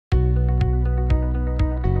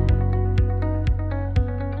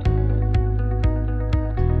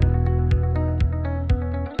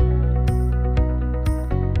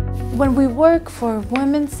When we work for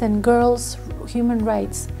women's and girls' human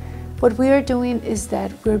rights, what we are doing is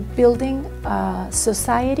that we're building a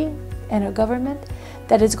society and a government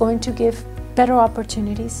that is going to give better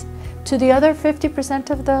opportunities to the other 50%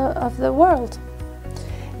 of the world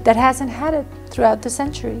that hasn't had it throughout the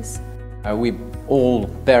centuries. We all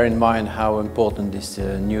bear in mind how important this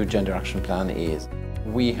new Gender Action Plan is.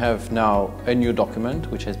 We have now a new document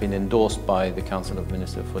which has been endorsed by the Council of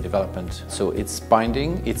Ministers for Development. So it's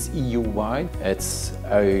binding, it's EU-wide, it's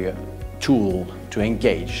a tool to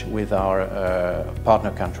engage with our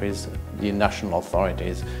partner countries, the national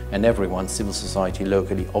authorities and everyone, civil society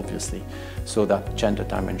locally obviously, so that gender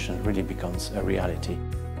dimension really becomes a reality.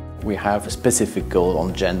 We have a specific goal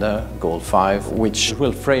on gender, Goal 5, which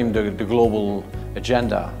will frame the global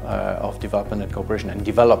agenda of development and cooperation and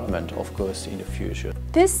development, of course, in the future.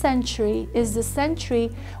 This century is the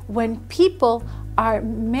century when people are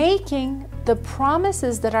making the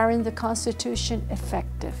promises that are in the Constitution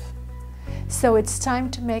effective. So it's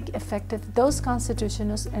time to make effective those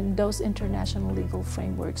constitutional and those international legal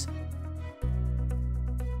frameworks.